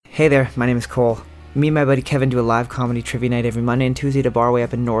Hey there, my name is Cole. Me and my buddy Kevin do a live comedy trivia night every Monday and Tuesday at a bar way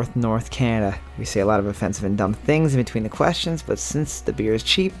up in North Canada. We say a lot of offensive and dumb things in between the questions, but since the beer is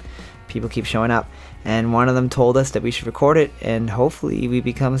cheap, people keep showing up. And one of them told us that we should record it, and hopefully we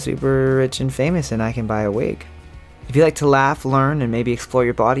become super rich and famous and I can buy a wig. If you like to laugh, learn, and maybe explore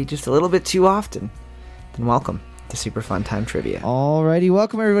your body just a little bit too often, then welcome to Super Fun Time Trivia. Alrighty,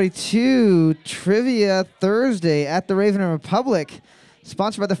 welcome everybody to Trivia Thursday at the Raven and Republic,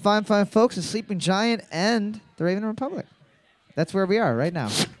 sponsored by the fine folks at Sleeping Giant and the Raven and Republic. That's where we are right now.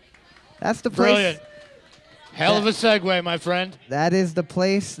 That's the place. Brilliant. Hell of a segue, my friend. That is the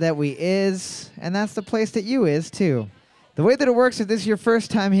place that we is, and that's the place that you is too. The way that it works, if this is your first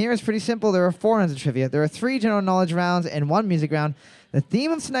time here, is pretty simple. There are 4 rounds of trivia. There are 3 general knowledge rounds and 1 music round. The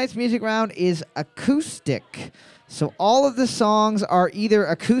theme of tonight's music round is acoustic. So all of the songs are either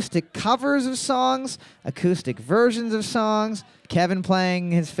acoustic covers of songs, acoustic versions of songs, Kevin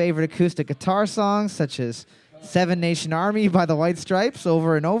playing his favorite acoustic guitar songs, such as Seven Nation Army by the White Stripes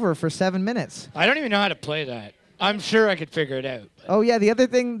over and over for 7 minutes. I don't even know how to play that. I'm sure I could figure it out. Oh, yeah, the other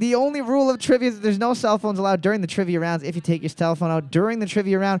thing, the only rule of trivia is that there's no cell phones allowed during the trivia rounds. If you take your cell phone out during the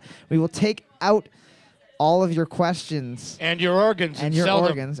trivia round, we will take out all of your questions. And your organs. And your sell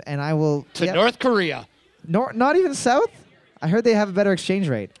them organs, and I will... to North Korea. Not even South? I heard they have a better exchange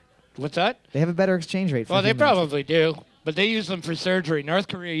rate. What's that? They have a better exchange rate for Well, they humans. probably do. But they use them for surgery. North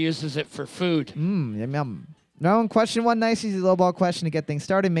Korea uses it for food. Yum, yum. Now, in question 1, nice, easy, low-ball question to get things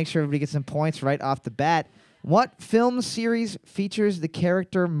started. Make sure everybody gets some points right off the bat. What film series features the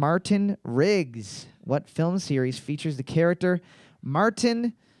character Martin Riggs? What film series features the character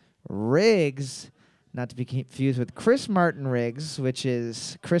Martin Riggs? Not to be confused with Chris Martin Riggs, which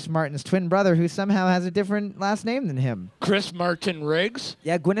is Chris Martin's twin brother, who somehow has a different last name than him. Chris Martin Riggs?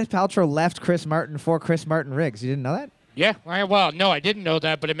 Yeah, Gwyneth Paltrow left Chris Martin for Chris Martin Riggs. You didn't know that? Yeah. Well, no, I didn't know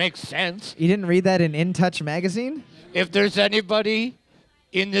that, but it makes sense. You didn't read that in In Touch magazine? If there's anybody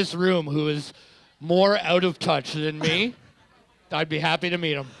in this room who is more out of touch than me, I'd be happy to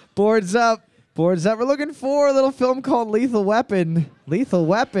meet him. Boards up. Boards up. We're looking for a little film called Lethal Weapon. Lethal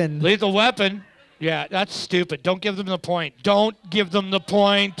Weapon. Lethal Weapon? Yeah, that's stupid. Don't give them the point. Don't give them the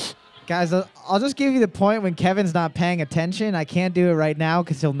point. Guys, I'll just give you the point when Kevin's not paying attention. I can't do it right now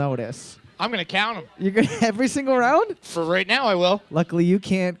because he'll notice. I'm going to count them. You're going to every single round? For right now, I will. Luckily, you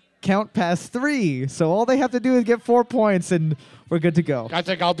can't count past 3. So all they have to do is get 4 points, and we're good to go. I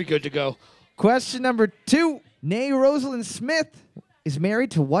think I'll be good to go. Question number 2. Nay Rosalind Smith is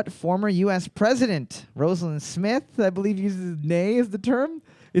married to what former U.S. president? Rosalind Smith, I believe, uses nay as the term,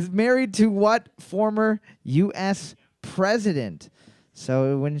 is married to what former U.S. president?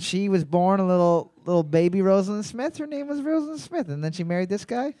 So when she was born, a little baby Rosalind Smith, her name was Rosalind Smith, and then she married this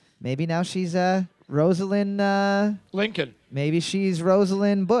guy. Maybe now she's Rosalind... Lincoln. Maybe she's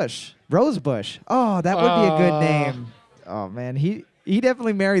Rosalind Bush. Rose Bush. Oh, that would be a good name. Oh, man, he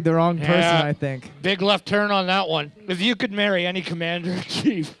definitely married the wrong person, I think. Big left turn on that one. If you could marry any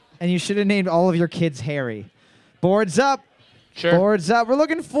commander-in-chief. And you should have named all of your kids Harry. Boards up. Sure. Boards up. We're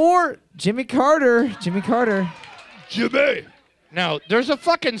looking for Jimmy Carter. Jimmy Carter. Jimmy. Now, there's a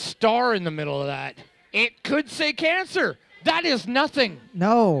fucking star in the middle of that. It could say cancer. That is nothing.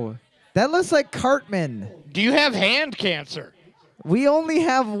 No. That looks like Cartman. Do you have hand cancer? We only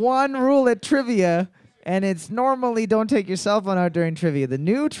have one rule at trivia, and it's normally don't take your cell phone out during trivia. The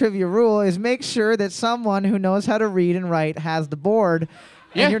new trivia rule is make sure that someone who knows how to read and write has the board.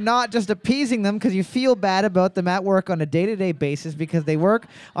 Yeah. And you're not just appeasing them because you feel bad about them at work on a day-to-day basis because they work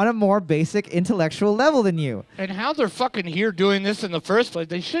on a more basic intellectual level than you. And how they're fucking here doing this in the first place?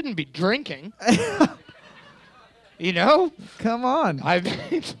 They shouldn't be drinking. You know? Come on. I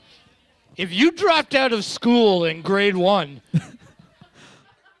mean, if you dropped out of school in grade 1...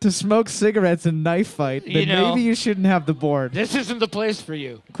 to smoke cigarettes and knife fight, then maybe you shouldn't have the board. This isn't the place for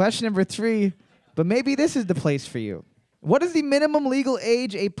you. Question number 3, but maybe this is the place for you. What is the minimum legal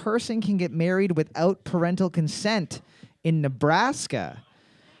age a person can get married without parental consent in Nebraska?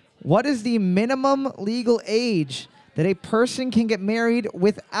 What is the minimum legal age that a person can get married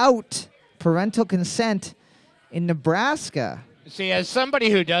without parental consent in Nebraska? See, as somebody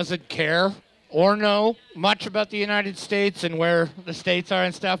who doesn't care or know much about the United States and where the states are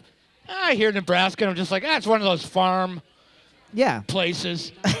and stuff, I hear Nebraska and I'm just like, it's one of those farm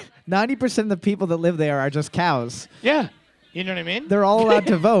places. 90% of the people that live there are just cows. Yeah. You know what I mean? They're all allowed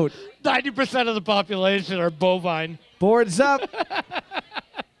to vote. 90% of the population are bovine. Boards up.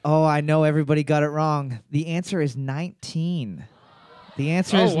 Oh, I know everybody got it wrong. The answer is 19. The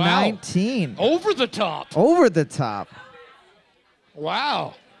answer is 19. Over the top. Over the top.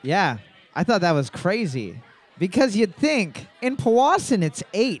 Wow. Yeah. I thought that was crazy. Because you'd think in Powassan it's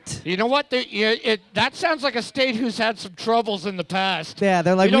 8. You know what? That sounds like a state who's had some troubles in the past. Yeah,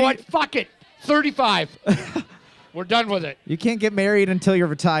 they're like, you know what? Fuck it. 35. We're done with it. You can't get married until you're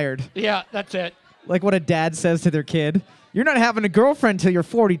retired. Yeah, that's it. Like what a dad says to their kid. You're not having a girlfriend till you're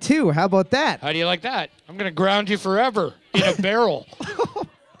 42. How about that? How do you like that? I'm going to ground you forever in a barrel.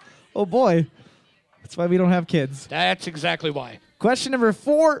 Oh, boy. That's why we don't have kids. That's exactly why. Question number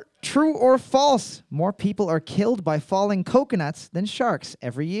 4, true or false? More people are killed by falling coconuts than sharks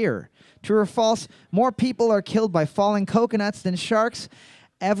every year. True or false? More people are killed by falling coconuts than sharks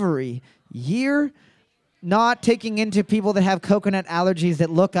every year. Not taking into people that have coconut allergies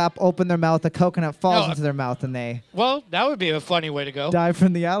that look up, open their mouth, a coconut falls into their mouth, and they... Well, that would be a funny way to go. Die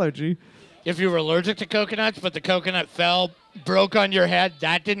from the allergy. If you were allergic to coconuts, but the coconut fell, broke on your head,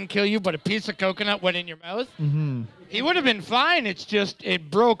 that didn't kill you, but a piece of coconut went in your mouth, he would have been fine. It's just it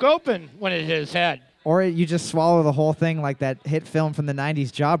broke open when it hit his head. Or you just swallow the whole thing like that hit film from the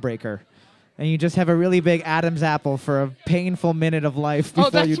 90s, Jawbreaker. And you just have a really big Adam's apple for a painful minute of life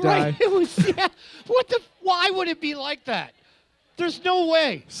before you die. Right. It was, yeah. Why would it be like that? There's no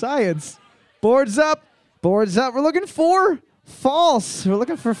way. Science. Boards up. Boards up. We're looking for false. We're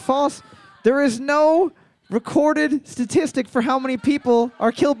looking for false. There is no recorded statistic for how many people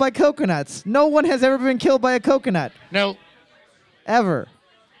are killed by coconuts. No one has ever been killed by a coconut. No. Ever.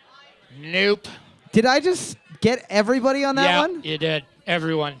 Nope. Did I just get everybody on that one? Yeah, you did.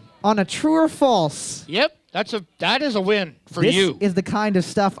 Everyone. On a true or false? Yep. That is a win for you. This is the kind of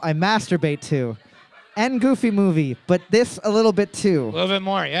stuff I masturbate to. And Goofy Movie, but this a little bit too. A little bit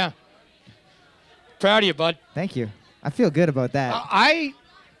more, yeah. Proud of you, bud. Thank you. I feel good about that. I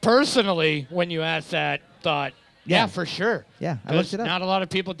personally, when you asked that, thought, yeah, for sure. Yeah, I looked it up. Not a lot of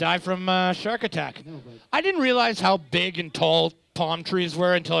people die from shark attack. No, I didn't realize how big and tall palm trees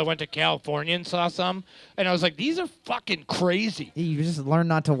were until I went to California and saw some. And I was like, these are fucking crazy. You just learn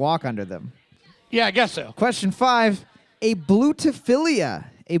not to walk under them. Yeah, I guess so. Question 5. Ablutophilia.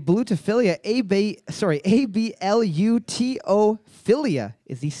 Ablutophilia, ablutophilia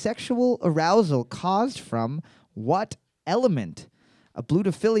is the sexual arousal caused from what element?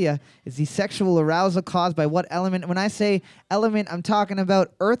 Ablutophilia is the sexual arousal caused by what element? When I say element, I'm talking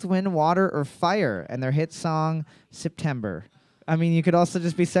about earth, wind, water, or fire, and their hit song, September. I mean, you could also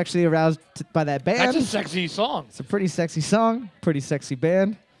just be sexually aroused by that band. That's a sexy song. It's a pretty sexy song, pretty sexy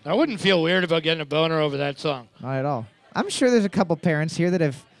band. I wouldn't feel weird about getting a boner over that song. Not at all. I'm sure there's a couple parents here that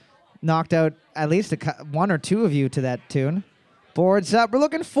have knocked out at least one or two of you to that tune. Boards up. We're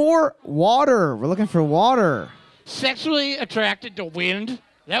looking for water. We're looking for water. Sexually attracted to wind?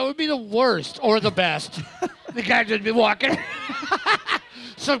 That would be the worst or the best. The guy would be walking.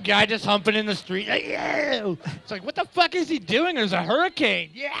 Some guy just humping in the street. Like, yeah. It's like, what the fuck is he doing? There's a hurricane.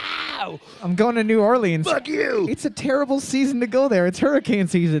 Yeah. I'm going to New Orleans. Fuck you. It's a terrible season to go there. It's hurricane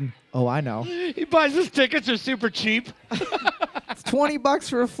season. Oh, I know. He buys his tickets. They're super cheap. It's $20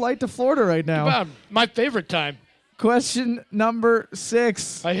 for a flight to Florida right now. My favorite time. Question number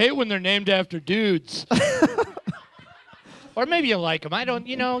 6. I hate when they're named after dudes. Or maybe you like them. I don't,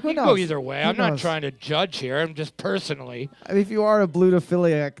 you can go either way. I'm not trying to judge here. I'm just personally. I mean, if you are a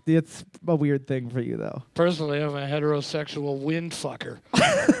blutophiliac, it's a weird thing for you, though. Personally, I'm a heterosexual wind fucker.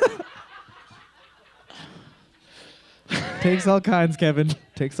 Takes all kinds, Kevin.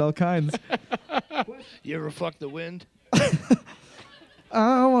 Takes all kinds. You ever fuck the wind?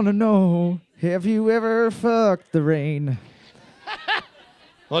 I want to know, have you ever fucked the rain?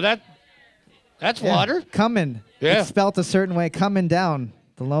 Well, that's water. Coming. Yeah. It's spelt a certain way. Coming down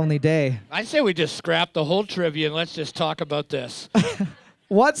the lonely day. I say we just scrap the whole trivia and let's just talk about this.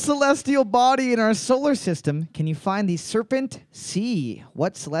 What celestial body in our solar system can you find the Serpent Sea?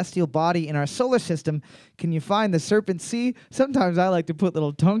 What celestial body in our solar system can you find the Serpent Sea? Sometimes I like to put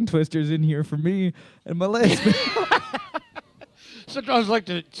little tongue twisters in here for me and my legs. Sometimes I like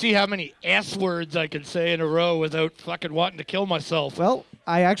to see how many S words I can say in a row without fucking wanting to kill myself. Well,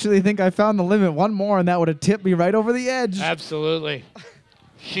 I actually think I found the limit. One more and that would have tipped me right over the edge. Absolutely.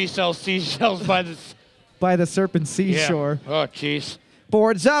 She sells seashells by the Serpent Seashore. Yeah. Oh, jeez.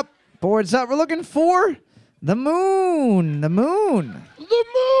 Boards up. Boards up. We're looking for the moon. The moon. The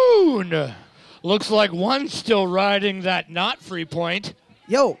moon. Looks like one's still riding that not free point.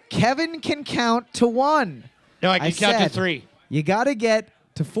 Yo, Kevin can count to 1. No, I can count to 3. You got to get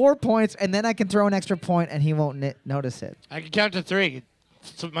to 4 points, and then I can throw an extra point, and he won't notice it. I can count to 3.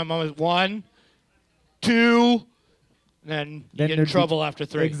 So my mom is 1, 2, then you get in trouble after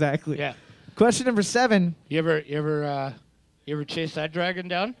 3. Exactly. Yeah. Question number 7. You ever chase that dragon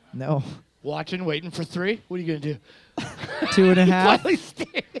down? No. Watching, waiting for 3? What are you going to do?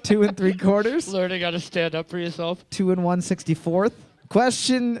 2.5. 2 3/4. Learning how to stand up for yourself. 2 1/64.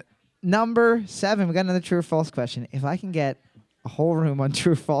 Question number 7. We got another true or false question. If I can get a whole room on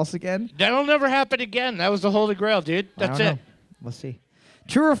true or false again. That'll never happen again. That was the Holy Grail, dude. That's it. We'll see.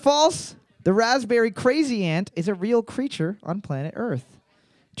 True or false? The raspberry crazy ant is a real creature on planet Earth.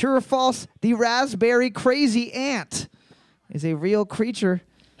 True or false? The raspberry crazy ant is a real creature.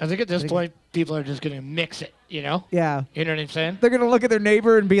 I think at this point, people are just going to mix it, you know? Yeah. You know what I'm saying? They're going to look at their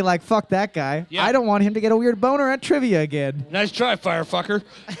neighbor and be like, fuck that guy. Yeah. I don't want him to get a weird boner at trivia again. Nice try, firefucker.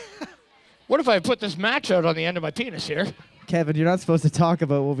 What if I put this match out on the end of my penis here? Kevin, you're not supposed to talk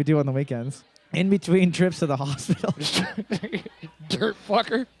about what we do on the weekends. In between trips to the hospital. Dirt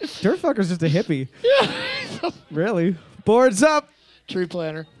fucker. Dirt fucker's just a hippie. Yeah. Really? Boards up. Tree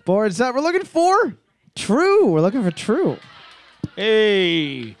planter. Boards up. We're looking for true. We're looking for true.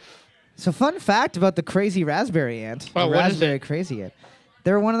 Hey. So fun fact about the crazy raspberry ant. Oh, the what is raspberry it? crazy ant.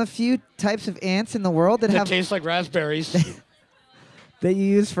 They're one of the few types of ants in the world that have taste like raspberries. that you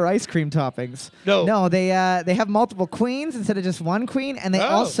use for ice cream toppings. No, they have multiple queens instead of just one queen, and they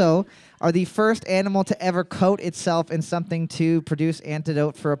also are the first animal to ever coat itself in something to produce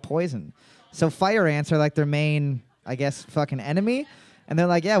antidote for a poison. So fire ants are like their main, I guess, fucking enemy, and they're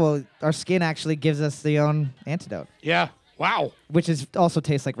like, yeah, well, our skin actually gives us the own antidote. Yeah. Wow. Which is also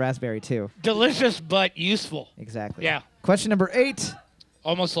tastes like raspberry too. Delicious but useful. Exactly. Yeah. Question number 8.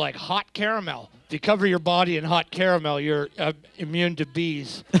 Almost like hot caramel. If you cover your body in hot caramel, you're immune to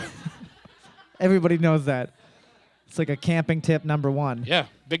bees. Everybody knows that. It's like a camping tip number 1. Yeah,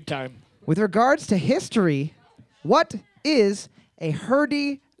 big time. With regards to history, what is a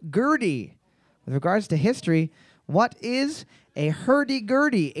hurdy-gurdy? With regards to history, what is a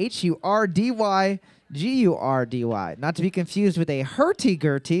hurdy-gurdy? Hurdy-gurdy. Not to be confused with a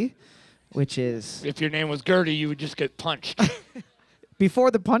hurty-gurty, which is... If your name was Gertie, you would just get punched.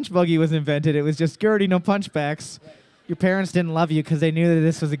 Before the punch buggy was invented, it was just Gertie, no punchbacks. Your parents didn't love you because they knew that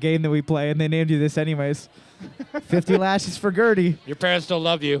this was a game that we play, and they named you this anyways. 50 lashes for Gertie. Your parents don't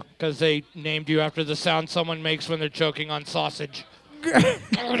love you because they named you after the sound someone makes when they're choking on sausage.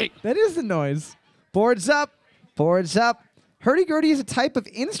 Gertie. That is the noise. Boards up. Boards up. Hurdy-gurdy is a type of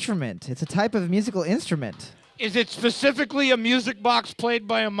instrument. It's a type of musical instrument. Is it specifically a music box played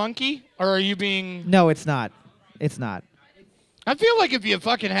by a monkey, or are you being... No, it's not. It's not. I feel like if you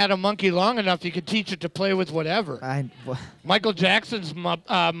fucking had a monkey long enough, you could teach it to play with whatever. Michael Jackson's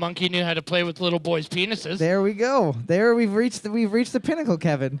monkey knew how to play with little boys' penises. There we go. There we've reached the pinnacle,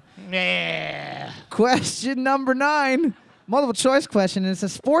 Kevin. Yeah. Question number 9. Multiple choice question, and it's a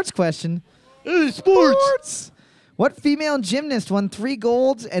sports question. Sports. What female gymnast won 3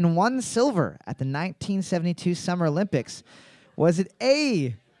 golds and 1 silver at the 1972 Summer Olympics? Was it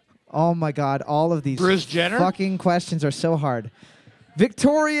A? Oh my God, all of these Bruce Jenner? fucking questions are so hard.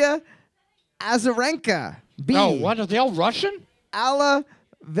 Victoria Azarenka. B. Oh, what? Are they all Russian? Alla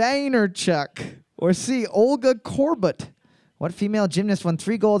Vaynerchuk. Or C. Olga Korbut. What female gymnast won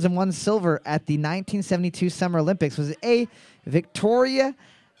 3 golds and 1 silver at the 1972 Summer Olympics? Was it A. Victoria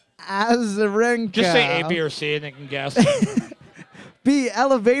Azarenka? Just say A, B, or C, and they can guess. B.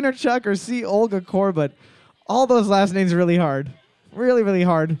 Alla Vaynerchuk, or C. Olga Korbut. All those last names are really hard. Really, really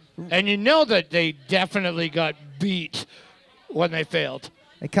hard. And you know that they definitely got beat when they failed.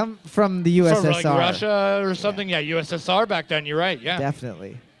 They come from the USSR. From like Russia or something? Yeah, USSR back then. You're right. Yeah.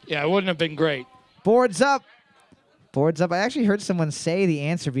 Definitely. Yeah, it wouldn't have been great. Boards up. Boards up. I actually heard someone say the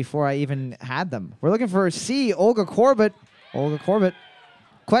answer before I even had them. We're looking for C. Olga Korbut. Olga Korbut.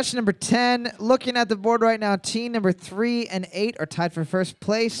 Question number 10. Looking at the board right now, team number 3 and 8 are tied for first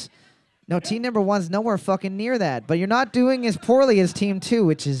place. No, team number 1's nowhere fucking near that. But you're not doing as poorly as team 2,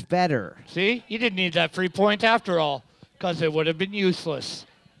 which is better. See? You didn't need that free point after all, because it would have been useless.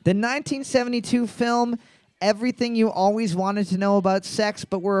 The 1972 film, Everything You Always Wanted to Know About Sex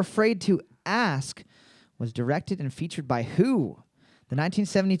But Were Afraid to Ask, was directed and featured by who? The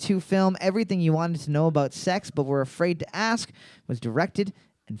 1972 film, Everything You Wanted to Know About Sex But Were Afraid to Ask, was directed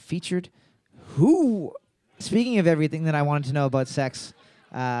and featured who? Speaking of everything that I wanted to know about sex,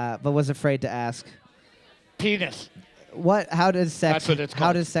 but was afraid to ask. Penis. What? How does sex? That's what it's called.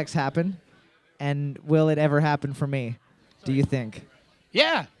 How does sex happen? And will it ever happen for me? Do you think?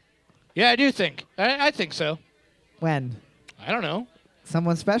 Yeah. Yeah, I do think. I think so. When? I don't know.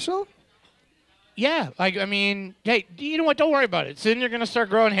 Someone special? Yeah. I mean, hey, you know what? Don't worry about it. Soon you're going to start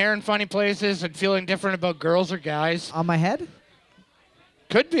growing hair in funny places and feeling different about girls or guys. On my head?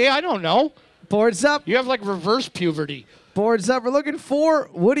 Could be. I don't know. Boards up. You have like reverse puberty. Boards up. We're looking for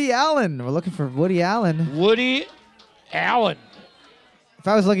Woody Allen. We're looking for Woody Allen. Woody Allen. If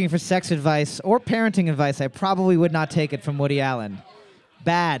I was looking for sex advice or parenting advice, I probably would not take it from Woody Allen.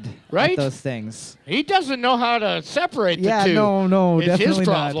 bad Right? at those things. He doesn't know how to separate the two. No, it's definitely his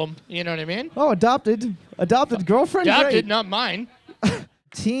not. problem. You know what I mean? Oh, adopted girlfriend. Adopted, Great. not mine.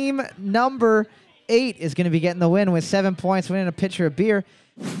 Team number 8 is going to be getting the win with 7 points, winning a pitcher of beer.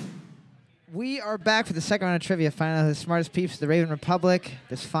 We are back for the second round of trivia, finding out who the smartest peeps of the Raven Republic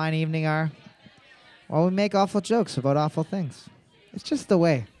this fine evening are. While we make awful jokes about awful things. It's just the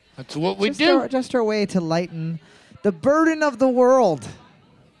way. That's what we do. Just our way to lighten the burden of the world.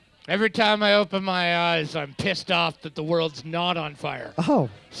 Every time I open my eyes, I'm pissed off that the world's not on fire. Oh.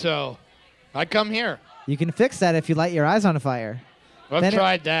 So I come here. You can fix that if you light your eyes on fire. I've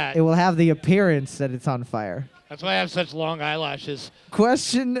tried that. It will have the appearance that it's on fire. That's why I have such long eyelashes.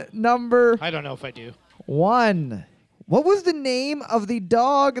 Question number I don't know if I do. 1. What was the name of the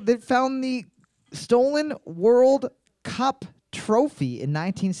dog that found the stolen World Cup trophy in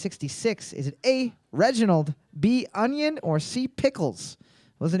 1966? Is it A, Reginald, B, Onion, or C, Pickles?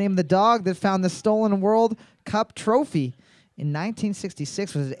 What was the name of the dog that found the stolen World Cup trophy in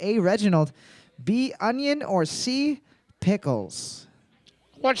 1966? Was it A, Reginald, B, Onion, or C, Pickles?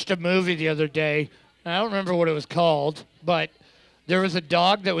 Watched a movie the other day. I don't remember what it was called, but there was a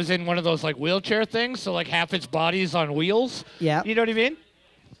dog that was in one of those like wheelchair things, so like half its body's on wheels. Yeah. You know what I mean?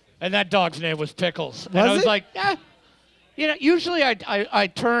 And that dog's name was Pickles. And I was it? like, usually I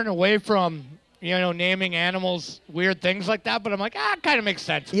turn away from, naming animals weird things like that, but I'm like, it kind of makes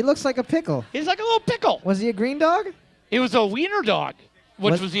sense. He looks like a pickle. He's like a little pickle. Was he a green dog? It was a wiener dog,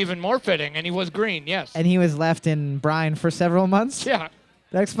 which was even more fitting, and he was green, yes. And he was left in brine for several months? Yeah.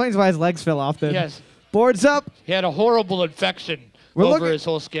 That explains why his legs fell off then. Yes. Boards up. He had a horrible infection over his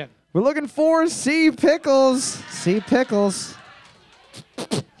whole skin. We're looking for C, Pickles. C, Pickles.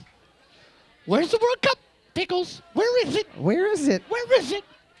 Where's the World Cup, Pickles? Where is it? Where is it? Where is it?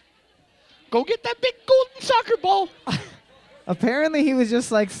 Go get that big golden soccer ball. Apparently he was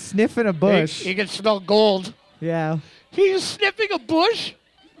just like sniffing a bush. He can smell gold. Yeah. He's sniffing a bush?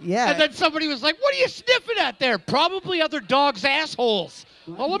 Yeah. And then somebody was like, what are you sniffing at there? Probably other dogs' assholes.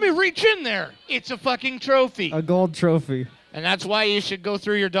 Well, let me reach in there. It's a fucking trophy. A gold trophy. And that's why you should go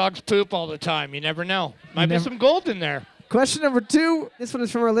through your dog's poop all the time. You never know. Might be some gold in there. Question number 2. This one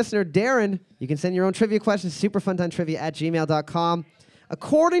is from our listener, Darren. You can send your own trivia questions to superfuntimetrivia@gmail.com.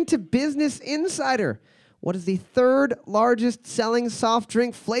 According to Business Insider, what is the 3rd largest selling soft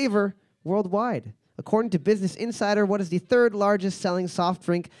drink flavor worldwide? According to Business Insider, what is the 3rd largest selling soft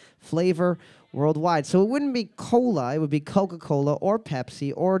drink flavor worldwide? So it wouldn't be cola. It would be Coca-Cola or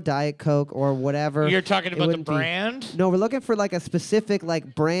Pepsi or Diet Coke or whatever. You're talking about the brand? No, we're looking for like a specific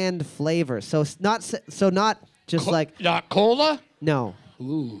like brand flavor. So it's not just Not cola? No.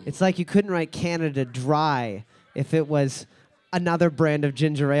 Ooh. It's like you couldn't write Canada Dry if it was another brand of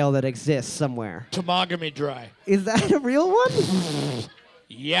ginger ale that exists somewhere. Tomagami Dry. Is that a real one?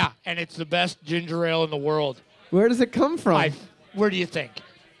 Yeah, and it's the best ginger ale in the world. Where does it come from? Where do you think?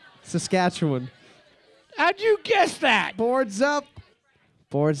 Saskatchewan. How'd you guess that? Boards up.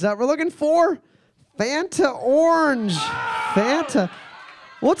 Boards up. We're looking for Fanta Orange. Fanta.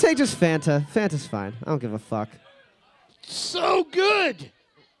 We'll take just Fanta. Fanta's fine. I don't give a fuck. So good.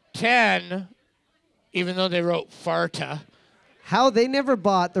 10, even though they wrote Farta. How they never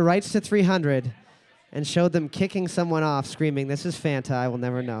bought the rights to 300 and showed them kicking someone off screaming, "This is Fanta," I will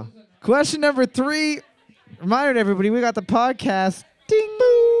never know. Question number 3. Reminder to everybody, we got the podcast. Ding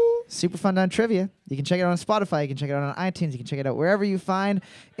boo. Super Fun Time Trivia. You can check it out on Spotify. You can check it out on iTunes. You can check it out wherever you find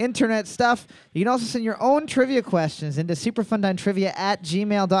internet stuff. You can also send your own trivia questions into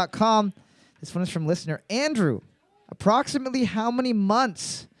superfuntimetrivia@gmail.com. This one is from listener Andrew. Approximately how many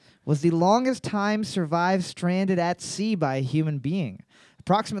months was the longest time survived stranded at sea by a human being?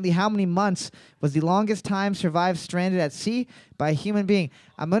 Approximately how many months was the longest time survived stranded at sea by a human being?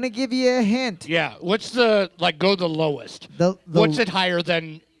 I'm going to give you a hint. Yeah, what's go the lowest? What's it higher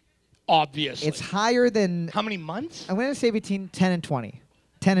than, obviously? It's higher than... How many months? I'm going to say between 10 and 20.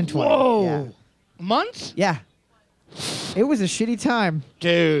 10 and 20. Whoa. Yeah. Months? Yeah. It was a shitty time.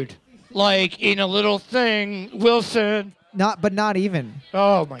 Dude. Like, in a little thing, Wilson... But not even.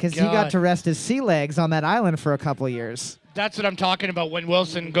 Oh, my God. Because he got to rest his sea legs on that island for a couple of years. That's what I'm talking about when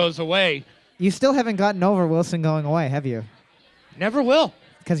Wilson goes away. You still haven't gotten over Wilson going away, have you? Never will.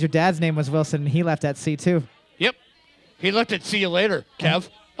 Because your dad's name was Wilson, and he left at sea, too. Yep. He looked at see you later, Kev.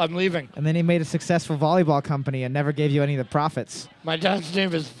 I'm leaving. And then he made a successful volleyball company and never gave you any of the profits. My dad's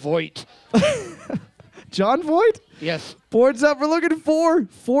name is Voight. John Voight? Yes. Boards up. We're looking for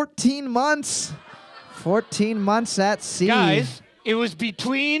 14 months. 14 months at sea. Guys, it was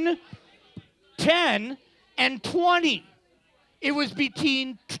between 10 and 20. It was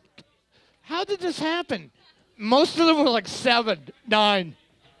between... How did this happen? Most of them were like 7, 9.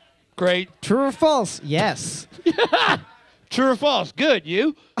 Great. True or false? Yes. True or false? Good.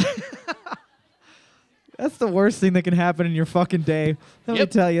 You? That's the worst thing that can happen in your fucking day. Let me Yep.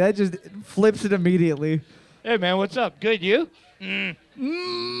 tell you, that just flips it immediately. Hey, man, what's up? Good. You?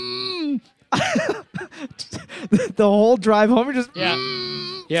 The whole drive home, you're just Yeah.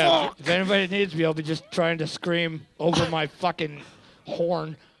 Yeah. If anybody needs me, I'll be just trying to scream over my fucking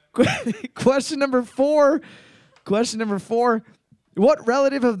horn. Question number 4. Question number 4. What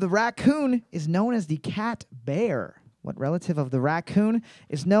relative of the raccoon is known as the cat bear? What relative of the raccoon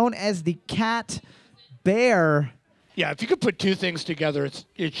is known as the cat bear? Yeah, if you could put two things together,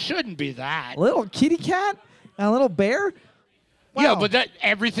 it shouldn't be that. A little kitty cat and a little bear? Yeah, Wow. but that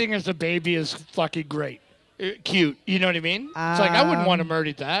everything as a baby is fucking great. Cute. You know what I mean? It's like I wouldn't want to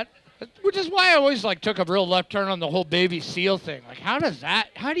murder that. Which is why I always like took a real left turn on the whole baby seal thing. Like, how do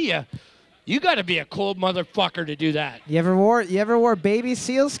you got to be a cold motherfucker to do that. You ever wore baby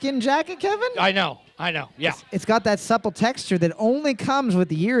sealskin jacket, Kevin? I know. Yeah. It's got that supple texture that only comes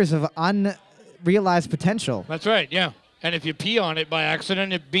with years of unrealized potential. That's right. Yeah. And if you pee on it by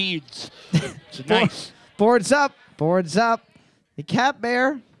accident, it beads. It's nice. Boards up. The cat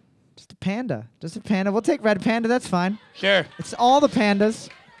bear, just a panda. We'll take red panda, that's fine. Sure. It's all the pandas.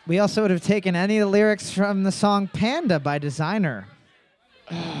 We also would have taken any of the lyrics from the song Panda by Designer.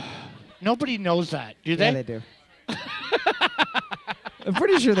 Nobody knows that, do they? Yeah, they do. I'm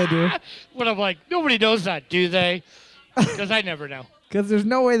pretty sure they do. But I'm like, nobody knows that, do they? Because I never know. Because there's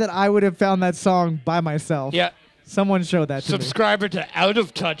no way that I would have found that song by myself. Yeah. Someone showed that to me. Subscriber to Out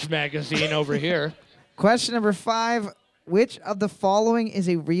of Touch magazine over here. Question number 5. Which of the following is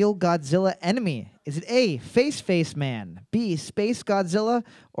a real Godzilla enemy? Is it A, Face Man, B, Space Godzilla,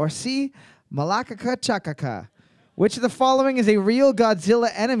 or C, Malakaka Chakaka? Which of the following is a real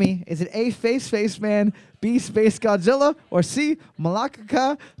Godzilla enemy? Is it A, Face Man, B, Space Godzilla, or C,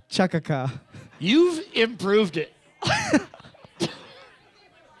 Malakaka Chakaka? You've improved it.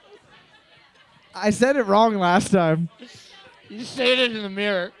 I said it wrong last time. You stated it in the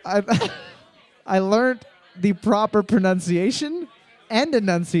mirror. I learned the proper pronunciation and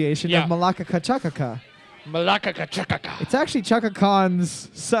enunciation of Malakaka Chakaka. Malakaka Chakaka. It's actually Chaka Khan's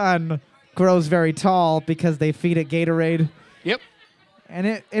son grows very tall because they feed it Gatorade. Yep. And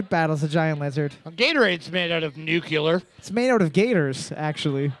it battles a giant lizard. Well, Gatorade's made out of nuclear. It's made out of gators,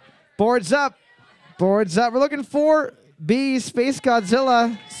 actually. Boards up. We're looking for B, Space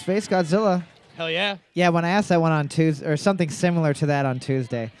Godzilla. Hell yeah. Yeah, when I asked that one on Tuesday, or something similar to that on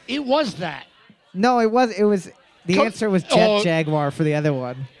Tuesday. It was that. No, it was. The answer was Jet Jaguar for the other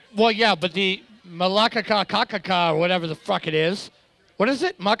one. Well, yeah, but the Malakaka Kakaka or whatever the fuck it is. What is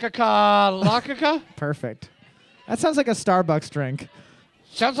it? Makaka Lakaka? Perfect. That sounds like a Starbucks drink.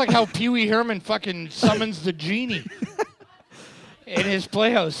 Sounds like how Pee Wee Herman fucking summons the genie in his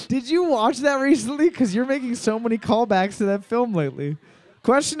playhouse. Did you watch that recently? Because you're making so many callbacks to that film lately.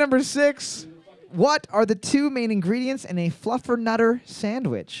 Question number 6. What are the two main ingredients in a Fluffernutter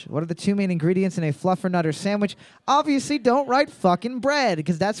sandwich? Obviously, don't write fucking bread,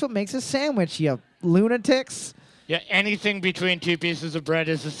 because that's what makes a sandwich, you lunatics. Yeah, anything between two pieces of bread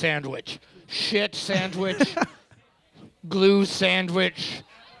is a sandwich. Shit sandwich. Glue sandwich.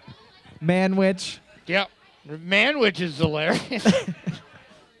 Manwich. Yep. Manwich is hilarious.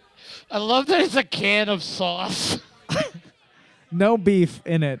 I love that it's a can of sauce. No beef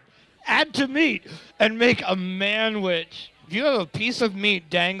in it. Add to meat and make a manwich. If you have a piece of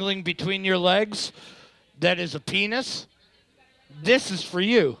meat dangling between your legs that is a penis, this is for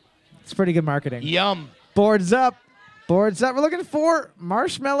you. It's pretty good marketing. Yum. Boards up. We're looking for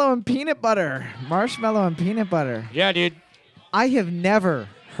marshmallow and peanut butter. Yeah, dude. I have never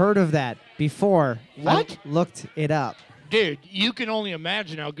heard of that before. What? I looked it up. Dude, you can only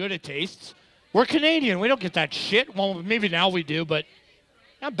imagine how good it tastes. We're Canadian. We don't get that shit. Well, maybe now we do, but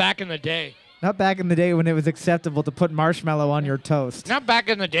not back in the day. Not back in the day when it was acceptable to put marshmallow on your toast. Not back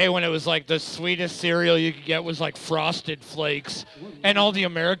in the day when it was like the sweetest cereal you could get was like Frosted Flakes, and all the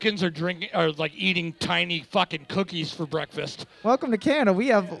Americans are like eating tiny fucking cookies for breakfast. Welcome to Canada. We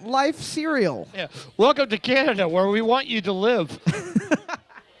have Life cereal. Yeah. Welcome to Canada, where we want you to live.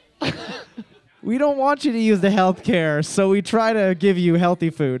 We don't want you to use the health care, so we try to give you healthy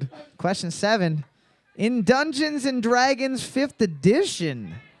food. Question 7. In Dungeons & Dragons 5th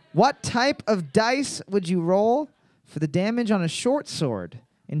edition, what type of dice would you roll for the damage on a short sword?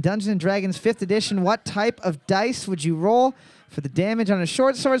 In Dungeons & Dragons 5th edition, what type of dice would you roll for the damage on a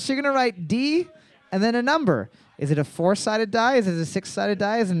short sword? So you're going to write D and then a number. Is it a 4-sided die? Is it a 6-sided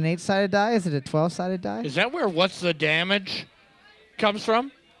die? Is it an 8-sided die? Is it a 12-sided die? Is that where what's the damage comes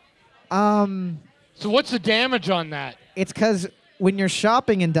from? So what's the damage on that? It's because when you're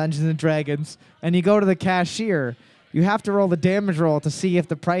shopping in Dungeons and Dragons and you go to the cashier, you have to roll the damage roll to see if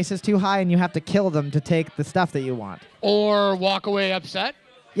the price is too high, and you have to kill them to take the stuff that you want. Or walk away upset.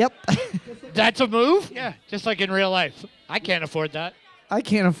 Yep. That's a move? Yeah, just like in real life. I can't afford that. I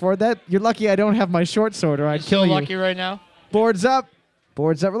can't afford that. You're lucky I don't have my short sword, or I'd kill Still you. lucky right now? Boards up.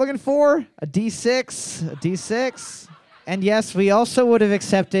 Boards up. We're looking for a D6. A D6. And yes, we also would have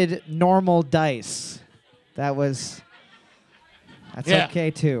accepted normal dice. That's Yeah.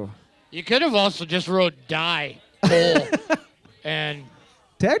 okay, too. You could have also just wrote die, hole, and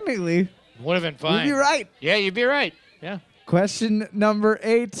Technically, would have been fine. you'd be right. Yeah, you'd be right. Yeah. Question number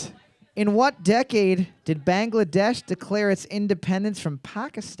 8. In what decade did Bangladesh declare its independence from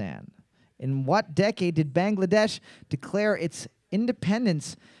Pakistan? In what decade did Bangladesh declare its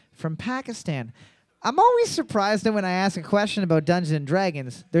independence from Pakistan? I'm always surprised that when I ask a question about Dungeons and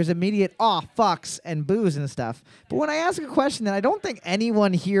Dragons, there's immediate aw, fucks, and boos and stuff. But when I ask a question that I don't think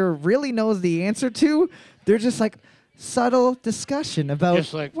anyone here really knows the answer to, they're just like subtle discussion about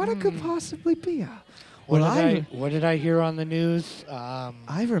Just like, what it could possibly be. What did I hear on the news?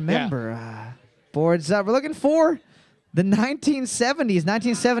 I remember. Boards up. We're looking for the 1970s,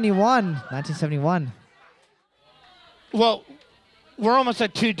 1971. 1971. Well, we're almost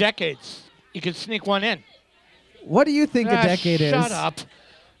at 2 decades. You could sneak one in. What do you think a decade is? Shut up.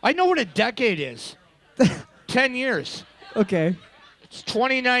 I know what a decade is. 10 years. Okay. It's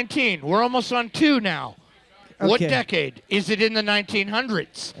 2019. We're almost on 2 now. What Okay. decade? Is it in the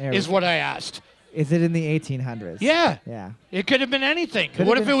 1900s? There we Is go. what I asked. Is it in the 1800s? Yeah. Yeah. It could have been anything. Could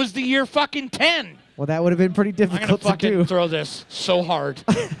What have if it been- was the year fucking 10? Well, that would have been pretty I'm going to difficult to fucking do. throw this so hard.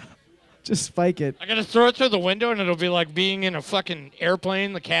 Just spike it. I'm going to throw it through the window, and it'll be like being in a fucking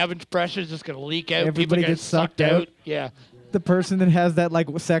airplane. The cabin pressure's just going to leak out. Everybody People get gets sucked sucked out. Yeah. The person that has that like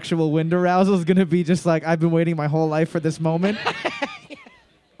sexual wind arousal is going to be just like, I've been waiting my whole life for this moment.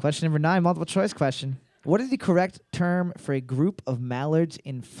 Question number 9, multiple choice question. What is the correct term for a group of mallards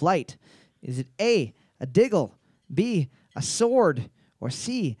in flight? Is it A, a diggle, B, a sword, or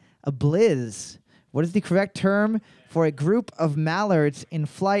C, a blizz? What is the correct term for a group of mallards in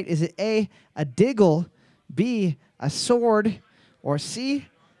flight? Is it A, a diggle, B, a sword, or C,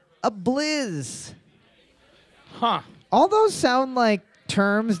 a blizz? Huh. All those sound like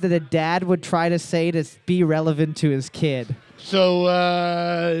terms that a dad would try to say to be relevant to his kid. So,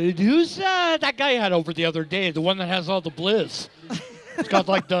 who's that guy I had over the other day? The one that has all the blizz. It's got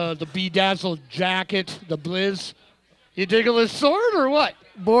like the bedazzled jacket, the blizz. You diggle his sword or what?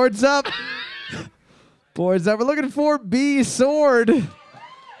 Boards up. Boards up. We're looking for B, sword.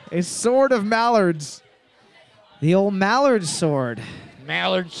 A sword of mallards. The old mallard sword.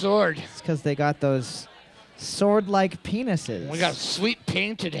 Mallard sword. It's because they got those sword-like penises. We got sweet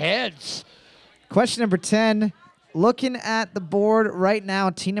painted heads. Question number 10. Looking at the board right now,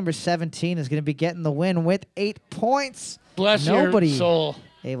 team number 17 is going to be getting the win with 8 points. Bless Nobody your soul.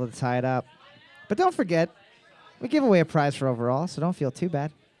 able to tie it up. But don't forget, we give away a prize for overall, so don't feel too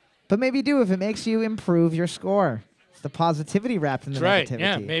bad. But maybe do if it makes you improve your score. It's the positivity wrapped in the That's right. negativity.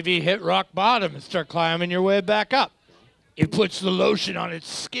 Yeah, maybe hit rock bottom and start climbing your way back up. It puts the lotion on its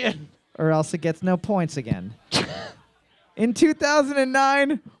skin. Or else it gets no points again. In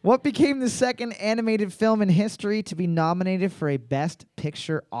 2009, what became the second animated film in history to be nominated for a Best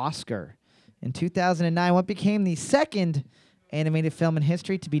Picture Oscar? In 2009, what became the second animated film in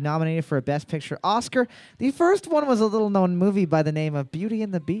history to be nominated for a Best Picture Oscar? The first one was a little-known movie by the name of Beauty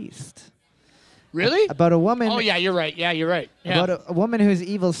and the Beast. Really? About a woman. Oh, yeah, you're right. Yeah, you're right. Yeah. About a woman whose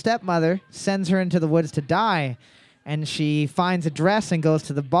evil stepmother sends her into the woods to die, and she finds a dress and goes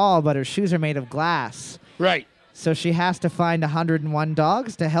to the ball, but her shoes are made of glass. Right. So she has to find 101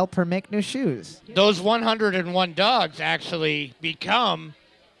 dogs to help her make new shoes. Those 101 dogs actually become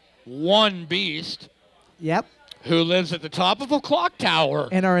one beast Yep. who lives at the top of a clock tower.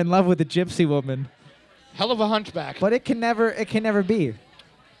 And are in love with the gypsy woman. Hell of a hunchback. But it can never be.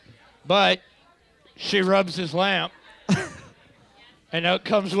 But she rubs his lamp, and out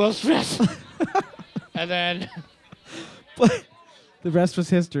comes Will Smith. And then But the rest was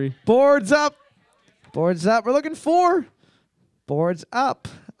history. Boards up. Boards up. We're looking for. Boards up.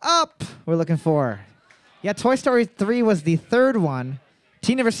 Up. We're looking for. Yeah, Toy Story 3 was the third one.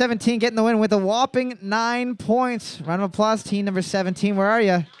 Team number 17 getting the win with a whopping 9 points. Round of applause, team number 17. Where are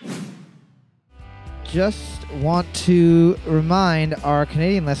you? Just want to remind our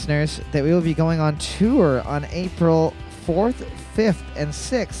Canadian listeners that we will be going on tour on April 4th, 5th, and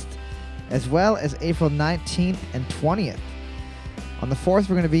 6th, as well as April 19th and 20th. On the 4th,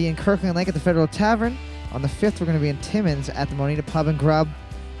 we're going to be in Kirkland Lake at the Federal Tavern. On the 5th, we're going to be in Timmins at the Moneta Pub and Grub.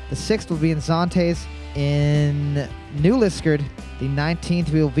 The 6th will be in Zante's in New Liskeard. The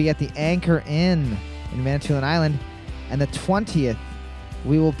 19th, we will be at the Anchor Inn in Manitoulin Island. And the 20th,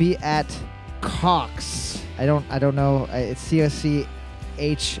 we will be at Cox. I don't know. It's COCHS.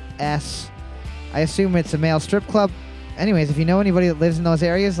 I assume it's a male strip club. Anyways, if you know anybody that lives in those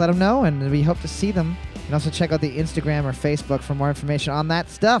areas, let them know, and we hope to see them. You can also check out the Instagram or Facebook for more information on that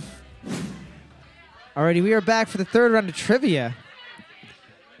stuff. Alrighty, we are back for the third round of trivia.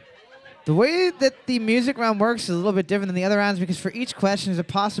 The way that the music round works is a little bit different than the other rounds because for each question, there's a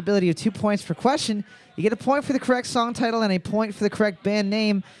possibility of 2 points per question. You get a point for the correct song title and a point for the correct band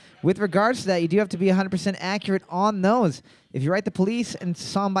name. With regards to that, you do have to be 100% accurate on those. If you write The Police and it's a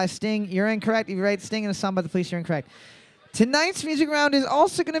song by Sting, you're incorrect. If you write Sting and a song by The Police, you're incorrect. Tonight's music round is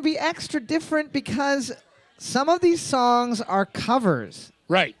also going to be extra different because some of these songs are covers.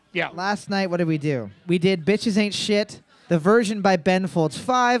 Right, yeah. Last night, what did we do? We did Bitches Ain't Shit, the version by Ben Folds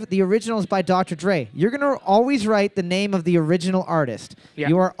 5, the original is by Dr. Dre. You're going to always write the name of the original artist. Yeah.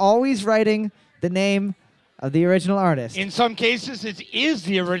 You are always writing the name of the original artist. In some cases, it is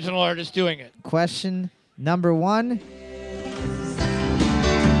the original artist doing it. Question number 1.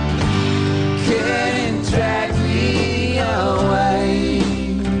 Couldn't drag me away.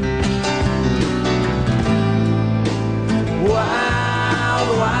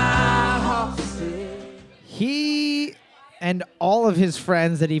 Wild, wild horses. He and all of his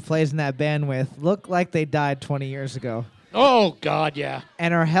friends that he plays in that band with look like they died 20 years ago Oh, God, yeah.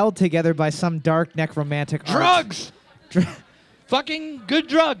 and are held together by some dark necromantic art. Drugs! Dr- Fucking good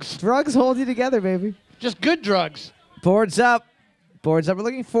drugs. Drugs hold you together, baby. Just good drugs. Boards up. Boards up. We're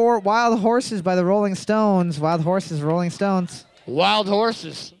looking for Wild Horses by the Rolling Stones. Wild Horses, Rolling Stones. Wild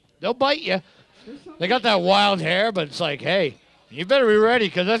horses. They'll bite you. They got that wild hair, but it's like, hey, you better be ready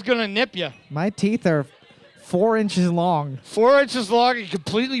because that's going to nip you. My teeth are 4 inches long, 4 inches long and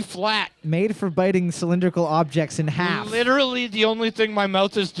completely flat. made for biting cylindrical objects in half. Literally, the only thing my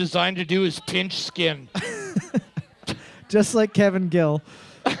mouth is designed to do is pinch skin. Just like Kevin Gill.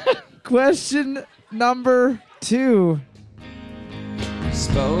 Question number 2.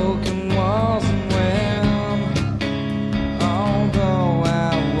 Spoken wasn't well, although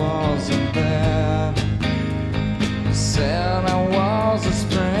I wasn't there. Said I was his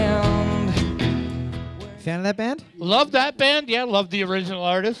friend. Fan of that band? Love that band. Yeah, love the original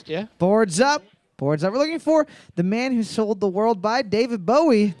artist. Yeah. Boards up. Boards up. We're looking for The Man Who Sold the World by David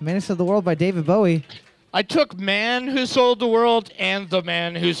Bowie. The Man Who Sold the World by David Bowie. I took Man Who Sold the World and The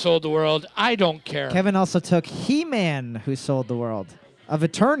Man Who Sold the World. I don't care. Kevin also took He-Man Who Sold the World of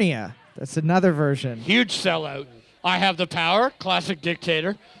Eternia. That's another version. Huge sellout. I Have the Power. Classic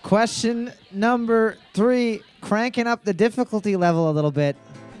dictator. Question number 3. Cranking up the difficulty level a little bit.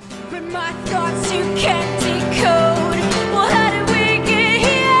 But my thoughts you can't decode. Well, how did we get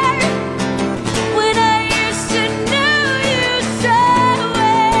here? When I used to know you so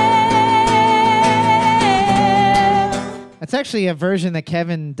well. That's actually a version that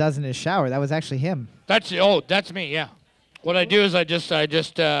Kevin does in his shower. That was actually him. That's me. Yeah. What I do is I just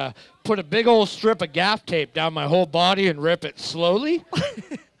put a big old strip of gaff tape down my whole body and rip it slowly.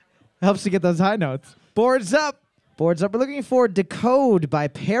 Helps to get those high notes. Boards up. Boards up. We're looking for Decode by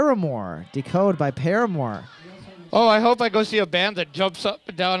Paramore. Decode by Paramore. Oh, I hope I go see a band that jumps up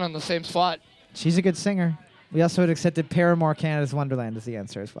and down on the same spot. She's a good singer. We also had accepted Paramore Canada's Wonderland as the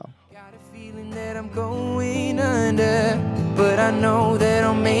answer as well. Got a feeling that I'm going under, but I know that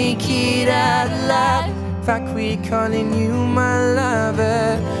I'll make it out alive. If I quit calling you my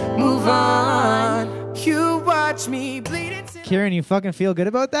lover, move on. You watch me bleed into Kieran, you fucking feel good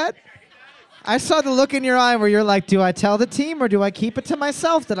about that? I saw the look in your eye where you're like, do I tell the team or do I keep it to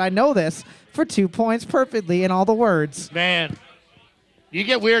myself that I know this for 2 points perfectly in all the words? Man, you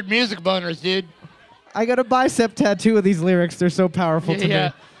get weird music boners, dude. I got a bicep tattoo of these lyrics. They're so powerful to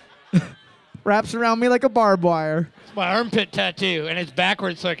Yeah. me. Wraps around me like a barbed wire. It's my armpit tattoo, and it's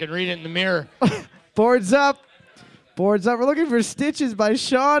backwards so I can read it in the mirror. Boards up. Boards up. We're looking for Stitches by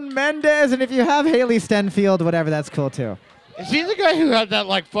Shawn Mendes. And if you have Haley Stenfield, whatever, that's cool too. Is he the guy who had that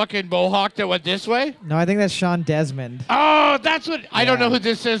like fucking mohawk that went this way? No, I think that's Sean Desmond. Oh, that's what. I don't Yeah. know who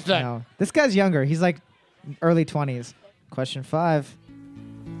this is then. No. This guy's younger. He's like early 20s. Question 5.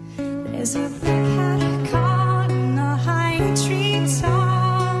 There's a black hat on a high tree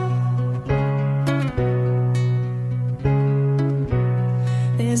top.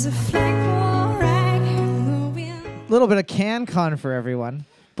 There's a flagpole rag in the wind. Little bit of CanCon for everyone.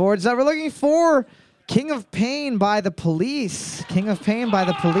 Boards up. We're looking for King of Pain by The Police. King of Pain by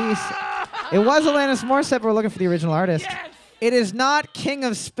The Police. It was Alanis Morissette, but we're looking for the original artist. Yes! It is not King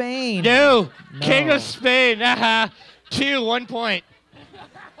of Spain. No. King No. of Spain. 2, 1 point.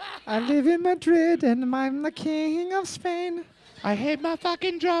 I live in Madrid and I'm the King of Spain. I hate my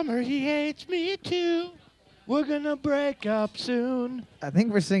fucking drummer. He hates me too. We're gonna break up soon. I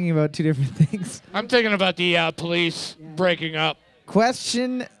think we're singing about two different things. I'm thinking about the police breaking up.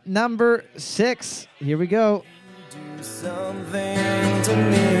 Question number 6. Here we go. Do something to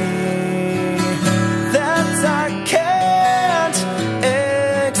me that I can't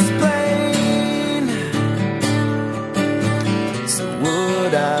explain. So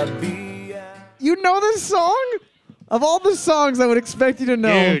would I be? You know this song? Of all the songs I would expect you to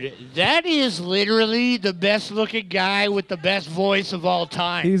know. Dude, that is literally the best looking guy with the best voice of all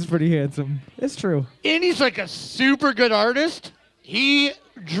time. He's pretty handsome. It's true. And he's like a super good artist. He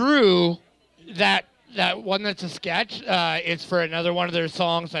drew that one that's a sketch. It's for another one of their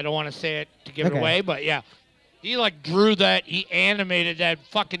songs. I don't want to say it to give it Okay. away, but yeah. He like drew that. He animated that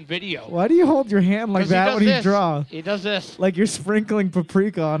fucking video. Why do you hold your hand like 'Cause he that does when you this. draw? He does this. Like you're sprinkling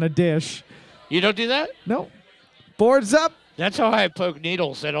paprika on a dish. You don't do that? No. Boards up. That's how I poke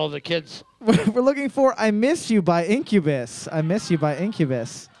needles at all the kids. We're looking for I Miss You by Incubus. I Miss You by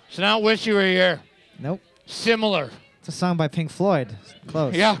Incubus. So now wish you were here. Nope. Similar. It's a song by Pink Floyd.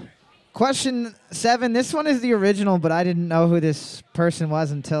 Close. Yeah. Question 7. This one is the original, but I didn't know who this person was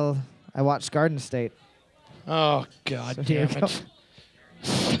until I watched Garden State. Oh, God So here damn we go. it.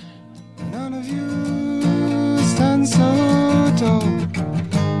 None of you stand so tall.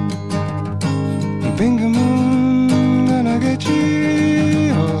 Pink moon, gonna get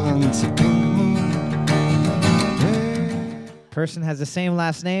you once a pink moon. Person has the same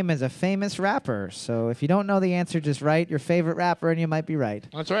last name as a famous rapper. So if you don't know the answer, just write your favorite rapper and you might be right.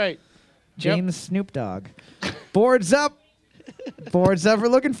 That's right. James Snoop Dogg. Boards up. Boards up. We're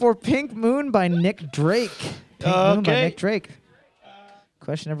looking for Pink Moon by Nick Drake. Pink Moon by Okay. Nick Drake.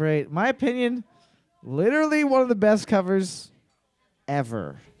 Question number 8. My opinion, literally one of the best covers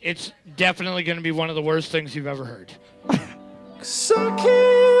ever. It's definitely going to be one of the worst things you've ever heard. So I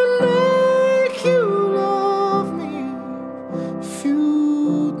can't make you love me if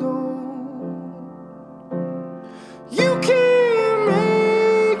you don't. You can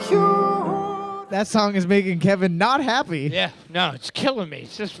make your heart. That song is making Kevin not happy. Yeah, no, it's killing me.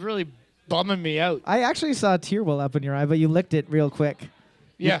 It's just really bumming me out. I actually saw a tear well up in your eye, but you licked it real quick.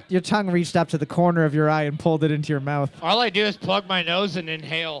 Yeah. Your tongue reached up to the corner of your eye and pulled it into your mouth. All I do is plug my nose and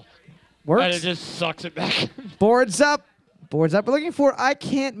inhale. Works. And it just sucks it back. Boards up. Boards up. We're looking for I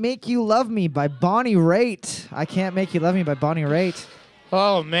Can't Make You Love Me by Bonnie Raitt. I Can't Make You Love Me by Bonnie Raitt.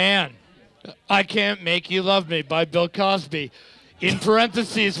 Oh, man. I Can't Make You Love Me by Bill Cosby. In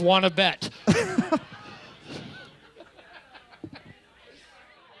parentheses, wanna bet.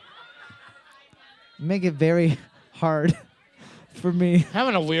 Make it very hard for me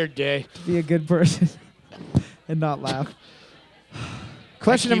Having a weird day. to be a good person and not laugh.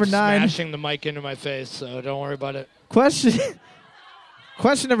 Question I keep number 9. smashing the mic into my face, so don't worry about it. Question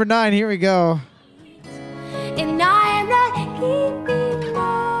number 9. Here we go. And I am not keeping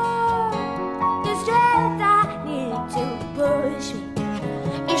up the strength I need to push me.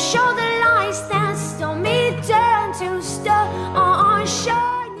 You show the lights that stole me down to stone on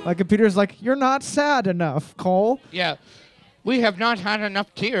shining. My computer's like, you're not sad enough, Cole. Yeah. We have not had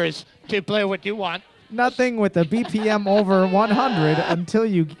enough tears to play what you want. Nothing with a BPM over 100 until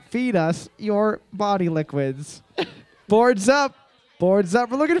you feed us your body liquids. Boards up. Boards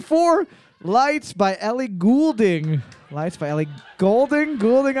up. We're looking for Lights by Ellie Goulding. Lights by Ellie Goulding?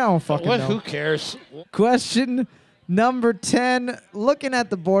 Goulding? I don't fucking know. Who cares? Question number 10. Looking at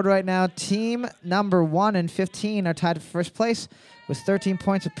the board right now, team number 1 and 15 are tied for first place with 13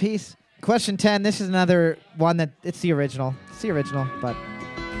 points apiece. Question 10. This is another one that it's the original. It's the original, but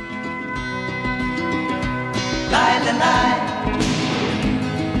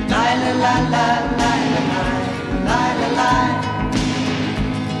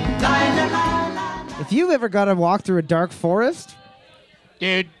if you've ever got to walk through a dark forest,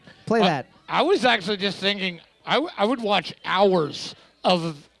 Dude. play that. I was actually just thinking, I would watch hours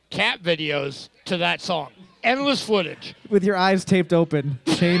of cat videos to that song. Endless footage. With your eyes taped open,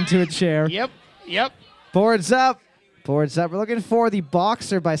 chained to a chair. Yep. Boards up. Boards up. We're looking for The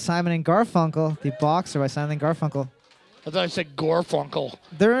Boxer by Simon and Garfunkel. The Boxer by Simon and Garfunkel. I thought I said Gorfunkel.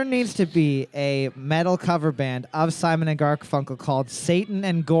 There needs to be a metal cover band of Simon and Garfunkel called Satan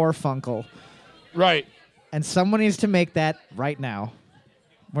and Gorfunkel. Right. And someone needs to make that right now.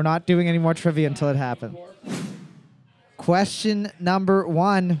 We're not doing any more trivia until it happens. Question number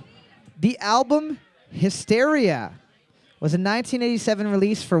 1. The album Hysteria was a 1987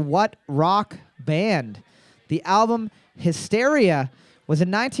 release for what rock band? The album Hysteria was a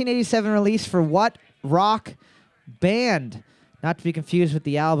 1987 release for what rock band? Not to be confused with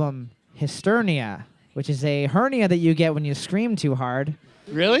the album Hysternia. which is a hernia that you get when you scream too hard.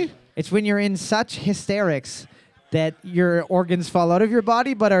 Really? It's when you're in such hysterics that your organs fall out of your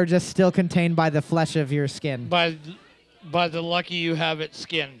body but are just still contained by the flesh of your skin. By the lucky you have it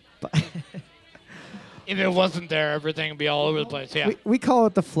skin. If it wasn't there, everything would be all over the place. Yeah. We call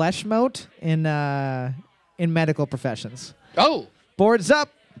it the flesh moat in medical professions. Oh. Boards up.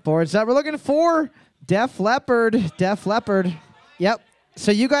 Boards up. We're looking for Def Leppard. Def Leppard. Yep.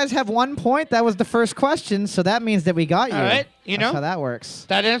 So you guys have 1 point. That was the first question, so that means that we got you. All right. That's how that works.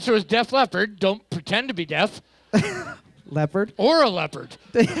 That answer was Def Leppard. Don't pretend to be deaf. Leopard. Or a leopard.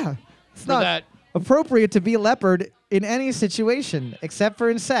 Yeah. It's not appropriate to be a leopard in any situation except for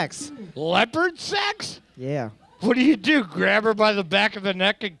in sex. Leopard sex? Yeah. What do? Grab her by the back of the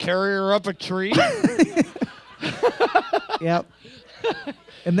neck and carry her up a tree? Yep.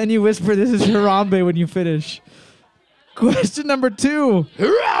 And then you whisper, "This is Harambe" when you finish. Question number 2.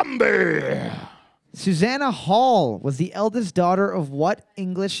 Harambe! Susanna Hall was the eldest daughter of what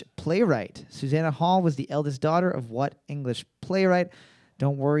English playwright? Susanna Hall was the eldest daughter of what English playwright?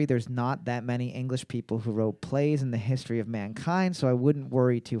 Don't worry, there's not that many English people who wrote plays in the history of mankind, so I wouldn't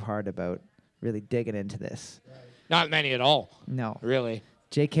worry too hard about really digging into this. Not many at all. No. Really?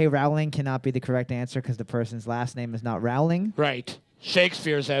 J.K. Rowling cannot be the correct answer because the person's last name is not Rowling. Right.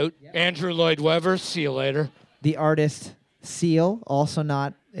 Shakespeare's out. Yep. Andrew Lloyd Webber, see you later. The artist Seal, also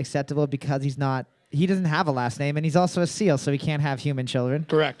not acceptable because he doesn't have a last name, and he's also a seal, so he can't have human children.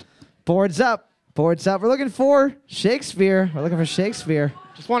 Correct. Boards up. Boards up. We're looking for Shakespeare. We're looking for Shakespeare.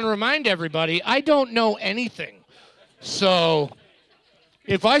 Just want to remind everybody, I don't know anything. So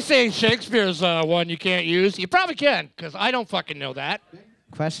if I say Shakespeare's one you can't use, you probably can, because I don't fucking know that.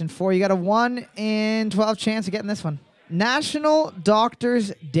 Question 4. You got a 1 in 12 chance of getting this one. National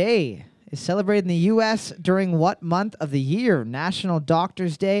Doctors Day is celebrated in the U.S. during what month of the year? National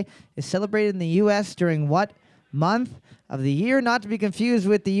Doctors Day is celebrated in the U.S. during what month of the year? Not to be confused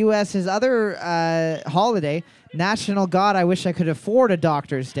with the U.S.'s other holiday, National God, I Wish I Could Afford a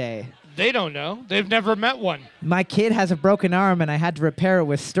Doctor's Day. They don't know. They've never met one. My kid has a broken arm, and I had to repair it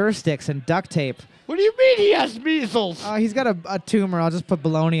with stir sticks and duct tape. What do you mean he has measles? He's got a tumor. I'll just put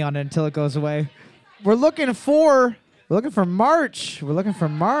bologna on it until it goes away. We're looking for March. We're looking for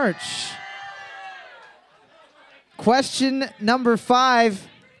March. Question number 5.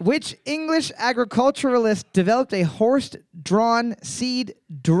 Which English agriculturalist developed a horse-drawn seed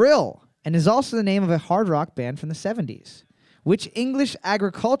drill and is also the name of a hard rock band from the 70s? Which English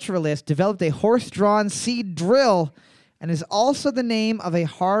agriculturalist developed a horse-drawn seed drill and is also the name of a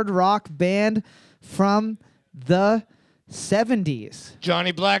hard rock band from the 70s?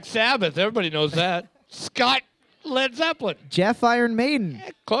 Johnny Black Sabbath. Everybody knows that. Scott Led Zeppelin. Jeff Iron Maiden. Yeah,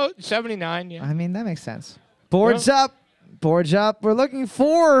 close. 79, yeah. I mean, that makes sense. Boards up. Boards up. We're looking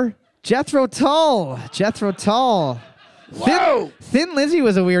for Jethro Tull. Jethro Tull. Whoa! Thin Lizzy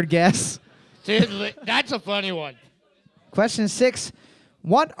was a weird guess. That's a funny one. Question 6.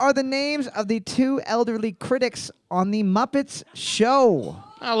 What are the names of the 2 elderly critics on the Muppets show?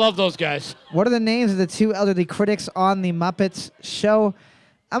 I love those guys. What are the names of the 2 elderly critics on the Muppets show?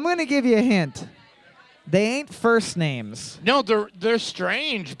 I'm going to give you a hint. They ain't first names. No, they're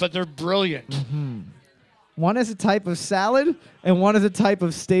strange, but they're brilliant. Mm-hmm. One is a type of salad, and one is a type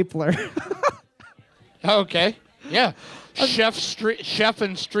of stapler. Okay. Yeah. Chef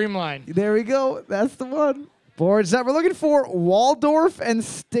and Streamline. There we go. That's the one. Boards up. We're looking for Waldorf and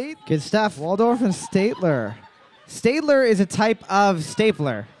State. Good stuff. Waldorf and Statler. Statler is a type of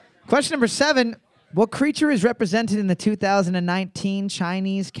stapler. Question number 7. What creature is represented in the 2019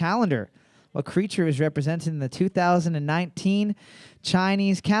 Chinese calendar? What creature is represented in the 2019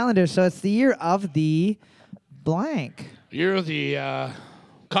 Chinese calendar? So it's the year of the blank. Year of the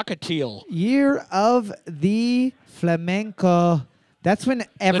cockatiel. Year of the flamenco. That's when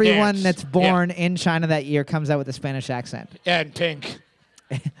everyone that's born in China that year comes out with a Spanish accent. And pink.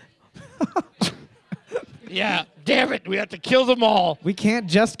 Yeah, damn it. We have to kill them all. We can't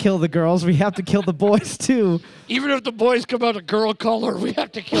just kill the girls. We have to kill the boys, too. Even if the boys come out a girl color, we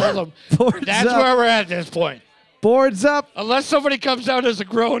have to kill them. Boards That's up. where we're at this point. Boards up. Unless somebody comes out as a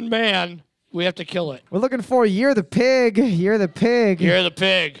grown man, we have to kill it. We're looking for Year the Pig. Year the Pig. Year of the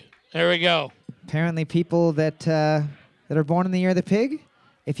pig. There we go. Apparently people that are born in the Year of the Pig,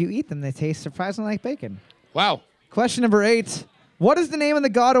 if you eat them, they taste surprisingly like bacon. Wow. Question number 8. What is the name of the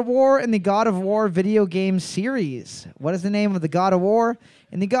God of War in the God of War video game series? What is the name of the God of War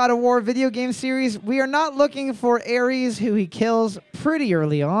in the God of War video game series? We are not looking for Ares, who he kills pretty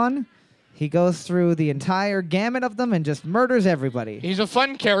early on. He goes through the entire gamut of them and just murders everybody. He's a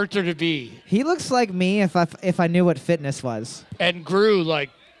fun character to be. He looks like me if I knew what fitness was. And grew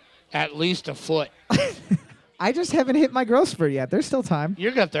like At least a foot. I just haven't hit my growth spurt yet. There's still time.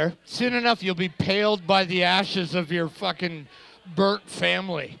 You got there. Soon enough, you'll be paled by the ashes of your fucking burnt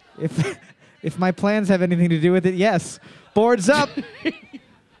family. If my plans have anything to do with it, yes. Boards up.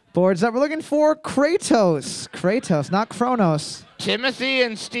 Boards up. We're looking for Kratos. Kratos, not Kronos. Timothy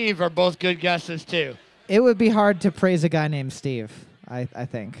and Steve are both good guesses, too. It would be hard to praise a guy named Steve, I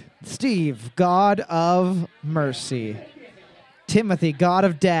think. Steve, God of mercy. Timothy, God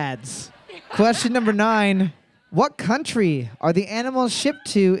of dads. Question number 9. What country are the animals shipped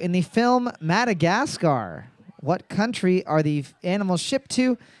to in the film Madagascar? What country are the animals shipped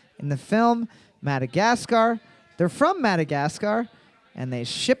to in the film Madagascar? They're from Madagascar, and they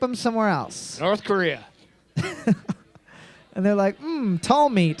ship them somewhere else. North Korea. And they're like, tall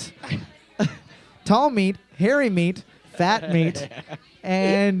meat. Tall meat, hairy meat, fat meat,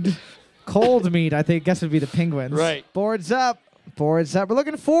 and cold meat, I think, guess would be the penguins. Right. Boards up. Boards up. We're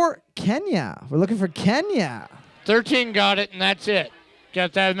looking for Kenya. 13 got it, and that's it.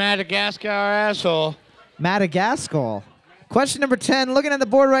 Got that Madagascar asshole. Madagascar. Question number 10. Looking at the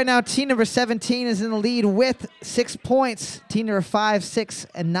board right now, team number 17 is in the lead with 6 points. Team number 5, 6,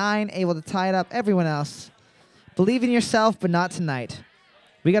 and 9 able to tie it up. Everyone else, believe in yourself, but not tonight.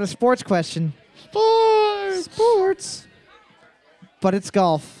 We got a sports question. Sports. But it's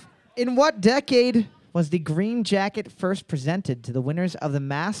golf. In what decade was the green jacket first presented to the winners of the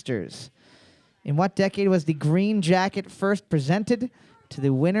Masters? In what decade was the green jacket first presented to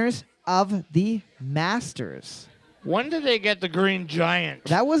the winners of the Masters? When did they get the Green Giant?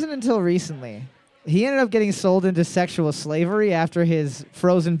 That wasn't until recently. He ended up getting sold into sexual slavery after his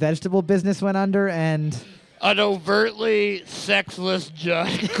frozen vegetable business went under, and an overtly sexless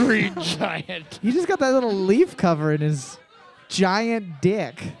green giant. He just got that little leaf cover in his giant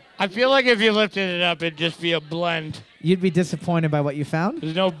dick. I feel like if you lifted it up, it'd just be a blend. You'd be disappointed by what you found?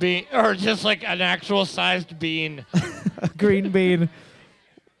 There's no bean, or just like an actual sized bean. A green bean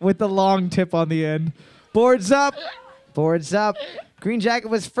with the long tip on the end. Boards up. Boards up. Green jacket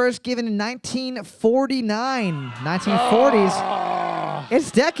was first given in 1949. 1940s. Oh.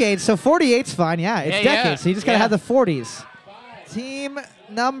 It's decades, so 48's fine. Yeah, it's decades. Yeah. So you just got to have the 40s. Team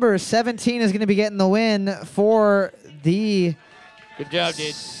number 17 is going to be getting the win for the good job,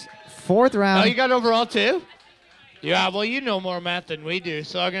 dude. 4th round. Oh, you got overall too? Yeah, well, you know more math than we do,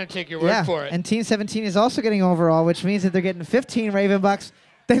 so I'm going to take your word for it. And Team 17 is also getting overall, which means that they're getting 15 Raven Bucks.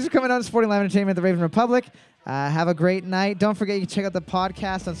 Thanks for coming on to Sporting Live Entertainment at the Raven Republic. Have a great night. Don't forget you can check out the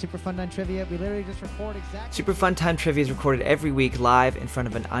podcast on Super Fun Time Trivia. We literally just record exactly. Super Fun Time Trivia is recorded every week live in front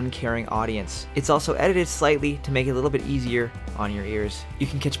of an uncaring audience. It's also edited slightly to make it a little bit easier on your ears. You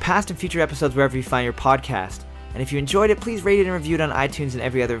can catch past and future episodes wherever you find your podcast. And if you enjoyed it, please rate it and review it on iTunes and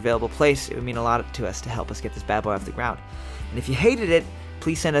every other available place. It would mean a lot to us to help us get this bad boy off the ground. And if you hated it,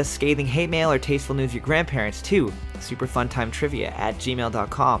 please send us scathing hate mail or tasteful news of your grandparents to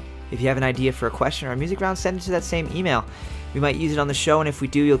superfuntimetrivia@gmail.com. If you have an idea for a question or a music round, send it to that same email. We might use it on the show, and if we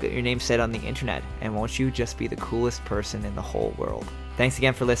do, you'll get your name said on the internet. And won't you just be the coolest person in the whole world? Thanks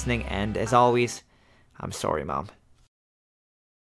again for listening, and as always, I'm sorry, Mom.